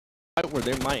spot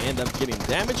where they might end up getting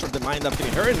damaged or they might end up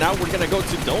getting hurt. And now we're going to go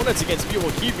to Donuts against Vivo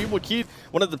Kid. Vivo Kid,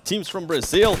 one of the teams from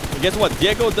Brazil. And guess what?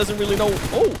 Diego doesn't really know.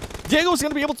 Oh, Diego's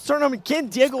going to be able to turn on him. Can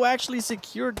Diego actually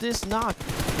secure this knock?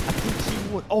 I think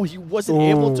he would. Oh, he wasn't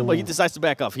able to, but he decides to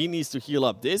back off. He needs to heal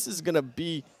up. This is going to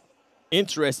be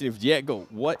interesting if Diego.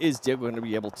 What is Diego going to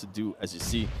be able to do? As you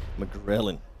see,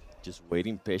 McGrellin just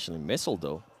waiting patiently. Missile,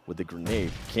 though, with the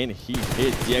grenade. Can he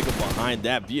hit Diego behind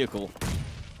that vehicle?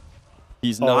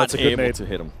 He's not able to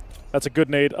hit him. That's a good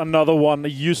nade. Another one.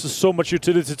 He uses so much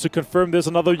utility to confirm this.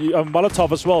 Another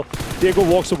Molotov as well. Diego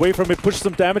walks away from it, pushes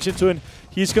some damage into it.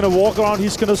 He's going to walk around.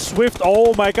 He's going to swift.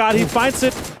 Oh, my God. He finds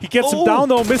it. He gets him down,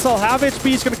 though. Missile half HP.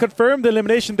 He's going to confirm the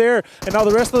elimination there. And now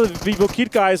the rest of the Vivo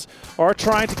Kid guys are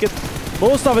trying to get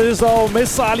most of it. Is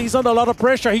Missile. He's under a lot of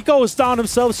pressure. He goes down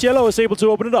himself. Cielo is able to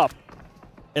open it up.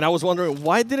 And I was wondering,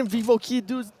 why didn't Vivo Kid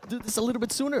do this a little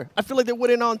bit sooner? I feel like they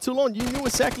went in on too long. You knew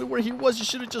exactly where he was. You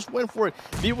should have just went for it.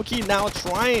 Vivo Kid now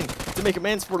trying to make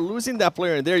amends for losing that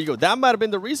player. And there you go. That might have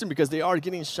been the reason, because they are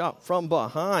getting shot from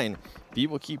behind.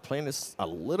 Vivo Kid playing this a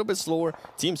little bit slower.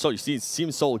 Team Soul, you see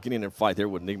Team Soul getting in a fight there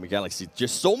with Enigma Galaxy.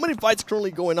 Just so many fights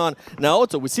currently going on. Now,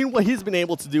 so we've seen what he's been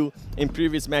able to do in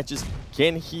previous matches.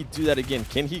 Can he do that again?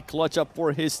 Can he clutch up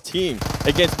for his team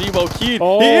against Vivo Kid?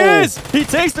 Oh. He is! He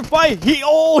takes the fight. He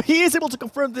is able to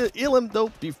confirm the elim,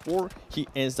 though, before he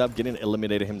ends up getting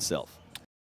eliminated himself.